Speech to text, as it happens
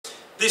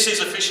This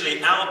is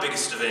officially our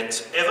biggest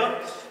event ever,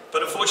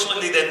 but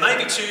unfortunately there may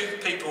be two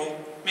people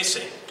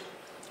missing.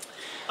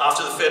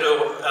 After the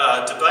federal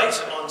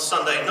debate on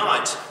Sunday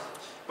night,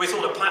 we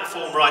thought a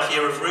platform right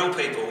here of real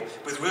people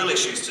with real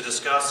issues to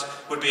discuss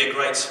would be a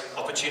great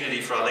opportunity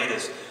for our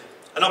leaders.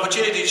 An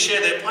opportunity to share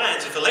their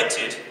plans if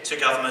elected to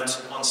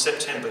government on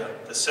September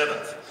the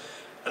 7th.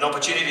 An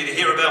opportunity to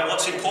hear about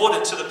what's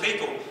important to the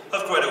people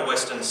of Greater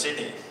Western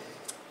Sydney.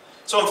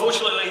 So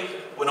unfortunately,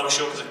 we're not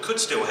sure because it could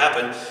still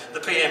happen, the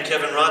PM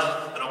Kevin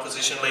Rudd and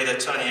opposition leader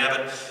Tony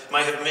Abbott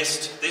may have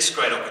missed this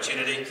great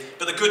opportunity,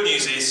 but the good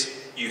news is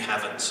you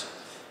haven't.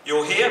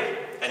 You're here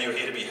and you're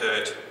here to be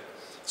heard.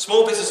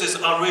 Small businesses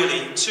are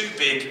really too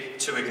big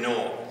to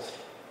ignore.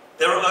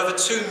 There are over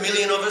 2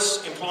 million of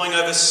us employing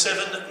over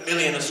 7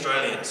 million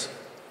Australians.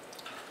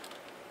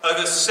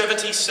 Over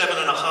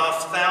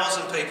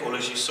 77,500 people,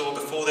 as you saw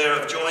before there,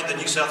 have joined the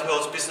New South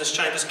Wales Business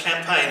Chamber's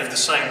campaign of the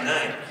same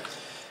name,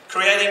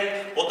 creating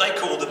what they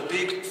call the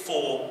Big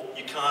Four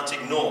you can't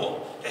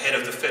ignore ahead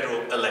of the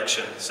federal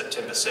election,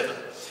 September 7th.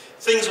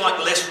 Things like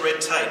less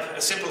red tape,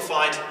 a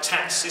simplified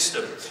tax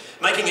system,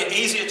 making it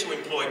easier to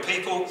employ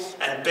people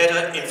and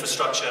better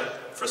infrastructure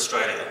for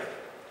Australia.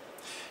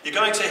 You're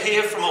going to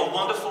hear from a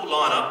wonderful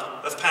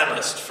lineup of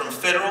panellists from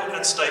federal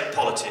and state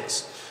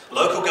politics,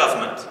 local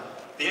government,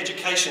 the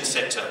education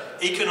sector,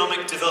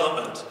 economic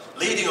development,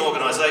 leading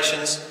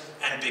organisations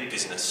and big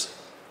business.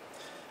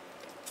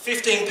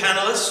 15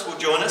 panellists will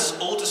join us,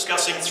 all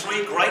discussing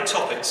 3 great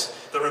topics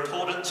that are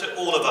important to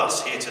all of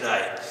us here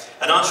today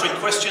and answering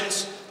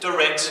questions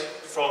direct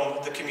from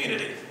the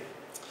community.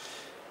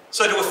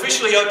 So to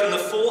officially open the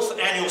 4th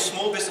Annual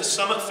Small Business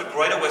Summit for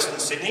Greater Western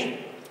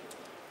Sydney,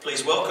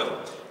 please welcome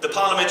the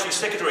Parliamentary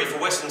Secretary for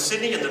Western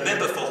Sydney and the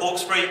Member for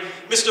Hawkesbury,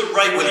 Mr.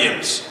 Ray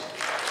Williams.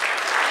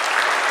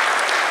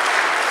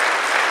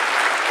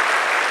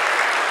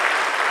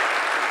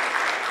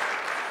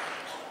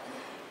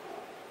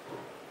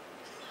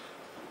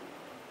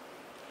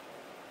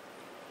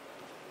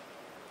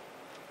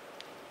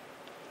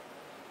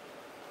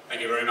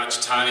 Thank you very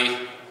much, Tony,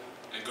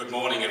 and good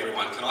morning,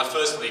 everyone. Can I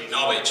firstly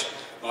acknowledge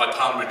my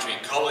parliamentary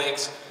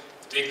colleagues,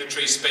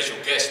 dignitaries, special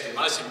guests, and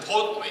most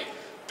importantly,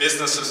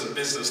 businesses and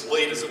business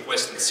leaders of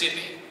Western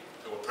Sydney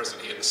who are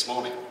present here this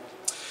morning.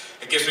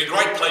 It gives me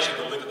great pleasure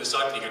to deliver this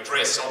opening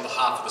address on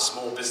behalf of the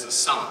Small Business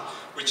Summit,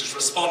 which is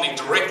responding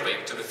directly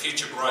to the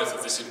future growth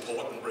of this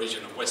important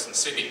region of Western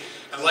Sydney.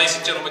 And ladies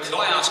and gentlemen, could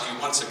I ask you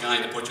once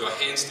again to put your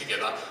hands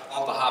together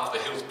on behalf of the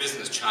Hills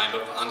Business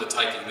Chamber for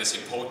undertaking this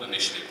important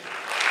initiative.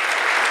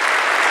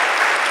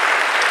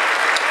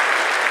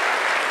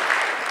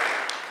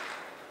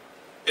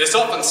 It is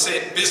often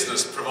said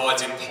business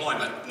provides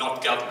employment,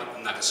 not government,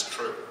 and that is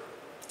true.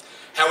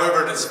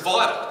 However, it is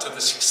vital to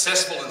the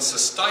successful and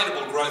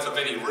sustainable growth of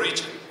any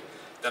region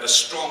that a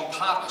strong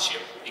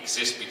partnership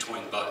exists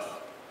between both.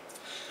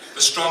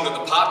 The stronger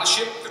the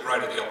partnership, the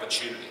greater the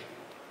opportunity.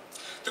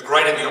 The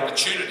greater the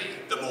opportunity,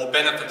 the more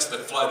benefits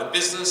that flow to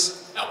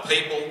business, our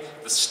people,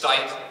 the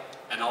state,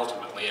 and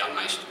ultimately our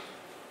nation.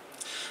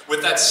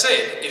 With that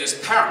said, it is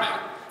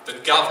paramount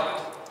that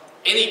government,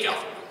 any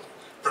government,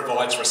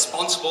 provides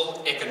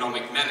responsible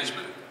economic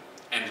management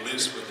and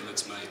lives within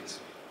its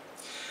means.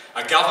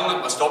 A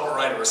government must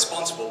operate a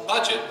responsible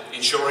budget,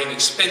 ensuring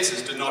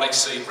expenses do not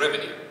exceed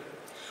revenue,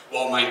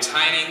 while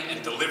maintaining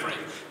and delivering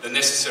the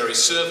necessary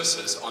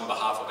services on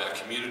behalf of our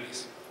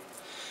communities.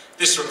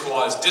 This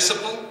requires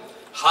discipline,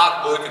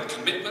 hard work and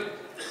commitment,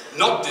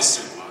 not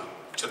dissimilar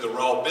to the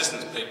role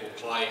business people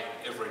play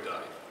every day.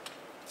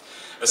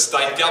 A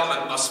state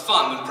government must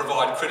fund and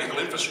provide critical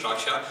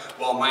infrastructure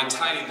while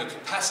maintaining the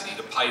capacity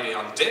to pay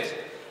down debt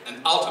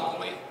and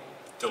ultimately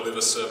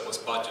deliver surplus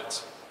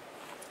budgets.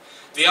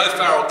 The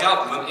O'Farrell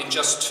government in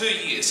just 2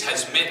 years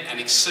has met and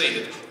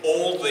exceeded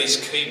all these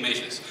key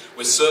measures,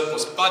 with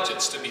surplus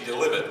budgets to be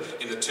delivered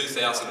in the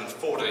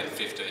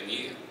 2014-15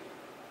 year.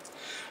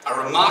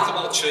 A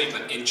remarkable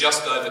achievement in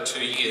just over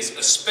 2 years,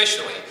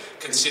 especially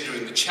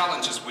considering the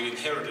challenges we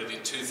inherited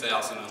in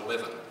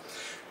 2011.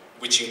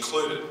 Which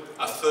included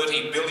a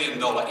 $30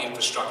 billion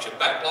infrastructure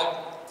backlog,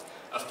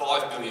 a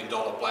 $5 billion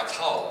black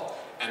hole,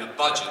 and a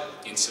budget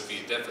in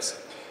severe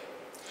deficit.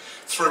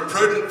 Through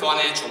prudent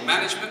financial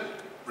management,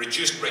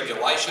 reduced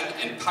regulation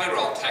and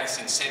payroll tax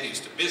incentives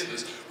to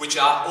business, which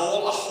are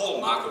all a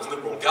hallmark of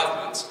Liberal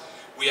governments,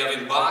 we have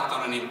embarked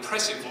on an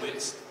impressive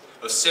list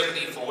of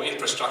 74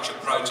 infrastructure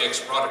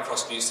projects right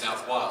across New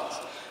South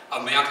Wales,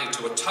 amounting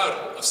to a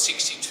total of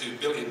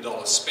 $62 billion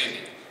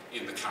spending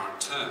in the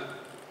current term.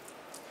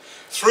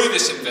 Through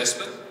this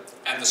investment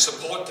and the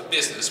support to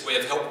business, we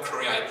have helped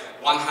create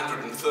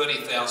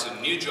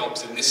 130,000 new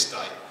jobs in this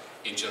state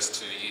in just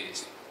 2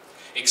 years,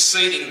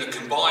 exceeding the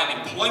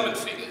combined employment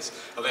figures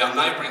of our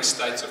neighbouring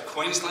states of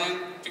Queensland,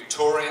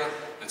 Victoria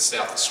and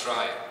South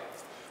Australia,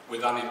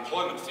 with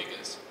unemployment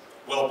figures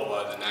well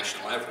below the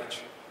national average.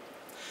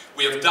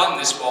 We have done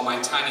this while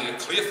maintaining a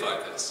clear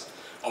focus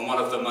on one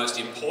of the most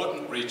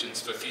important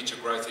regions for future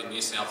growth in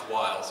New South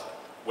Wales,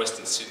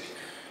 Western Sydney.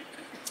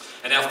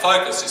 And our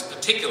focus is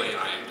particularly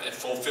aimed at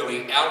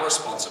fulfilling our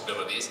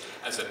responsibilities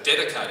as a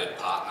dedicated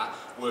partner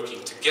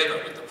working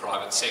together with the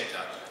private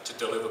sector to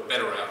deliver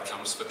better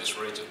outcomes for this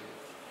region.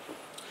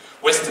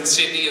 Western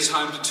Sydney is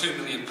home to 2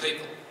 million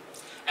people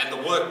and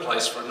the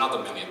workplace for another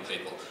 1 million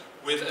people,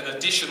 with an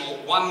additional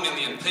 1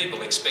 million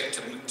people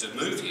expected to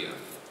move here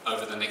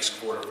over the next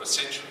quarter of a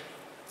century.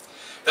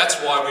 That's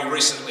why we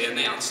recently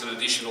announced an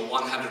additional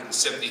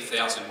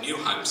 170,000 new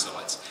home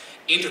sites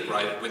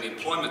integrated with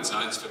employment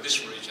zones for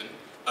this region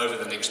over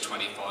the next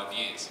 25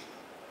 years.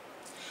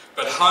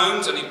 But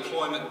homes and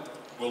employment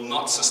will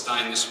not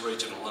sustain this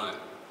region alone.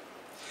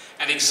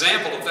 An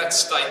example of that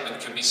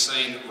statement can be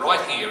seen right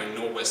here in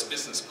Northwest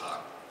Business Park.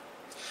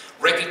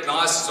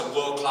 Recognised as a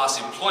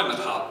world-class employment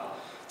hub,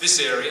 this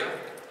area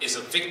is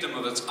a victim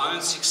of its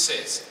own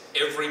success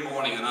every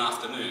morning and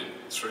afternoon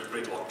through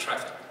gridlock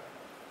traffic.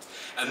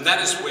 And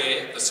that is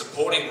where the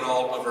supporting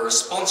role of a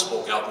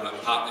responsible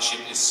government partnership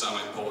is so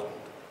important.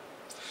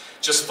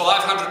 Just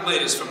 500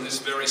 metres from this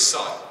very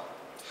site,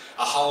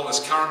 a hole is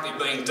currently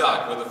being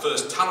dug where the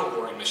first tunnel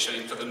boring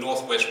machine for the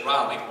North West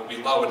Rail Link will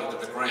be lowered into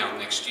the ground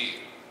next year,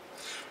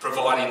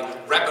 providing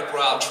rapid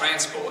rail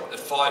transport at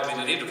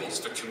 5-minute intervals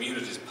for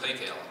commuters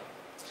peak hour,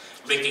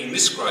 linking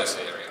this growth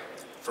area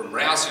from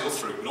Rouse Hill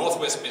through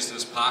Northwest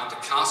Business Park to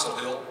Castle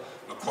Hill,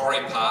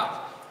 Macquarie Park,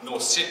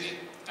 North Sydney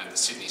and the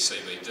Sydney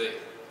CBD.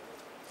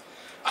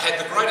 I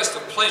had the greatest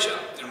of pleasure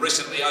in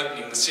recently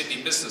opening the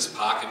Sydney Business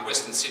Park in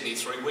Western Sydney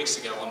 3 weeks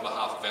ago on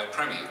behalf of our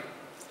Premier.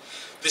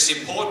 This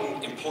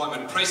important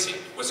employment precinct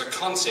was a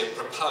concept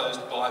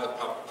proposed by the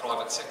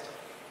private sector,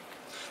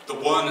 the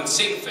Wern and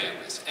Singh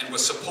families, and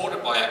was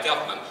supported by our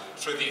government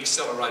through the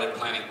accelerated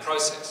planning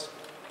process.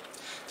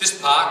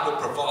 This park will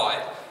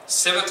provide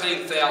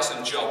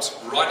 17,000 jobs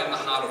right in the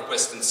heart of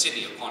Western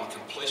Sydney upon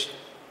completion.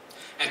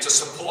 And to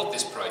support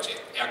this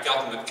project, our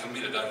government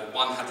committed over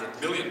 $100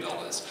 million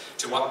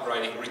to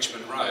upgrading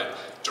Richmond Road,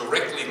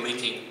 directly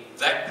linking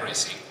that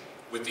precinct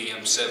with the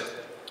M7.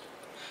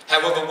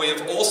 However, we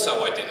have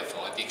also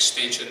identified the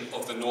extension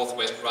of the North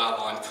West Rail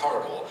Line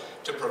corridor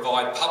to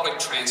provide public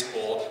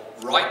transport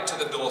right to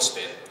the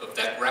doorstep of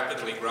that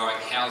rapidly growing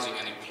housing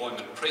and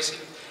employment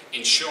precinct,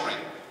 ensuring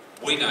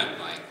we don't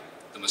make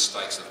the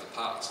mistakes of the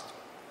past.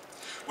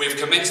 We have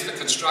commenced the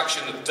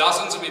construction of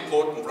dozens of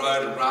important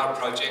road and rail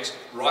projects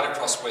right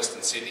across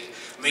Western Sydney,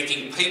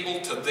 linking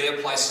people to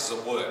their places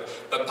of work,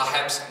 but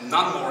perhaps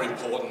none more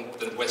important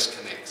than West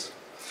Connects,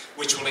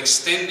 which will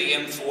extend the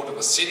M4 to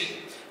the city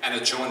and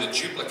adjoin a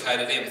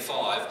duplicated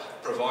M5,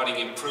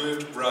 providing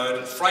improved road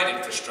and freight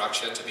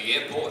infrastructure to the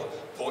airport,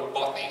 Port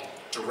Botany,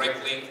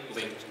 directly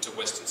linked to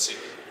Western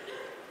Sydney.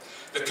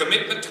 The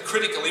commitment to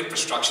critical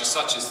infrastructure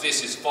such as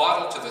this is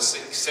vital to the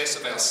success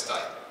of our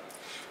state.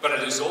 But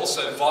it is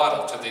also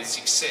vital to the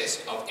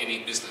success of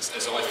any business,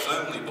 as I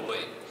firmly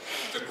believe.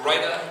 The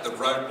greater the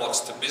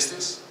roadblocks to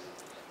business,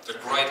 the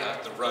greater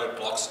the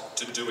roadblocks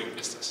to doing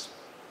business.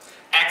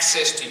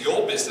 Access to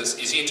your business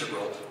is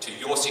integral to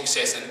your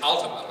success and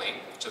ultimately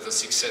to the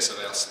success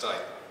of our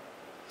state.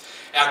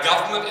 Our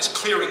government is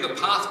clearing the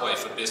pathway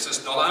for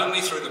business not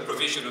only through the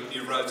provision of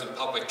new roads and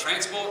public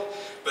transport,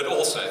 but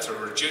also through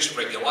reduced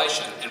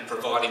regulation and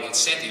providing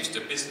incentives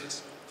to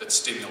business that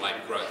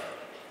stimulate growth.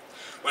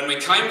 When we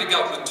came to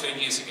government 2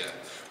 years ago,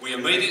 we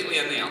immediately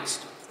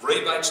announced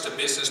rebates to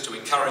business to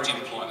encourage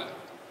employment.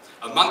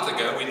 A month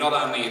ago, we not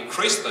only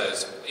increased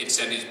those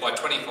incentives by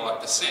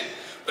 25%,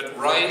 but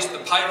raised the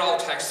payroll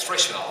tax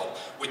threshold,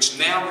 which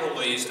now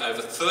relieves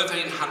over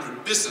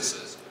 1,300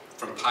 businesses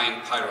from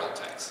paying payroll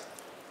tax,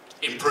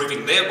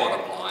 improving their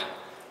bottom line,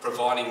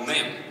 providing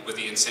them with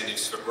the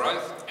incentives for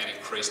growth and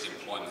increased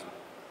employment.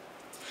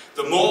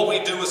 The more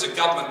we do as a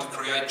government to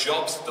create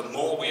jobs, the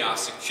more we are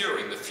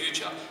securing the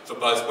future for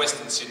both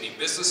Western Sydney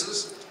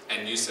businesses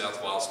and New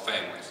South Wales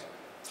families.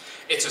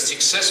 It's a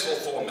successful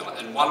formula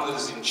and one that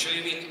is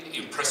achieving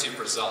impressive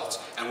results,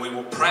 and we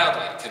will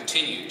proudly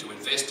continue to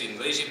invest in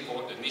these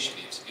important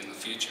initiatives in the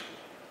future.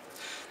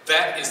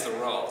 That is the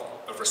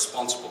role of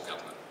responsible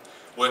government,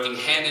 working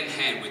hand in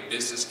hand with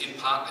business in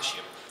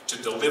partnership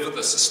to deliver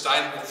the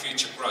sustainable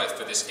future growth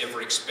for this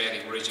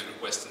ever-expanding region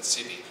of Western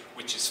Sydney,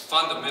 which is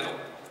fundamental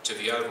to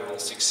the overall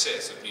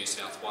success of New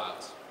South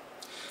Wales.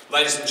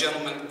 Ladies and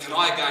gentlemen, can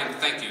I again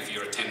thank you for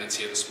your attendance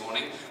here this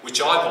morning,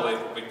 which I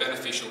believe will be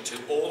beneficial to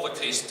all the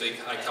key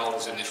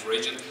stakeholders in this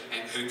region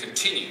and who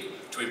continue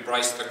to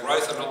embrace the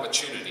growth and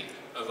opportunity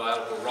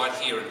available right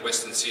here in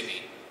Western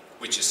Sydney,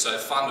 which is so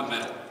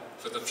fundamental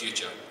for the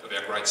future of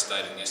our great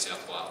state of New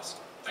South Wales.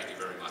 Thank you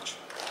very much.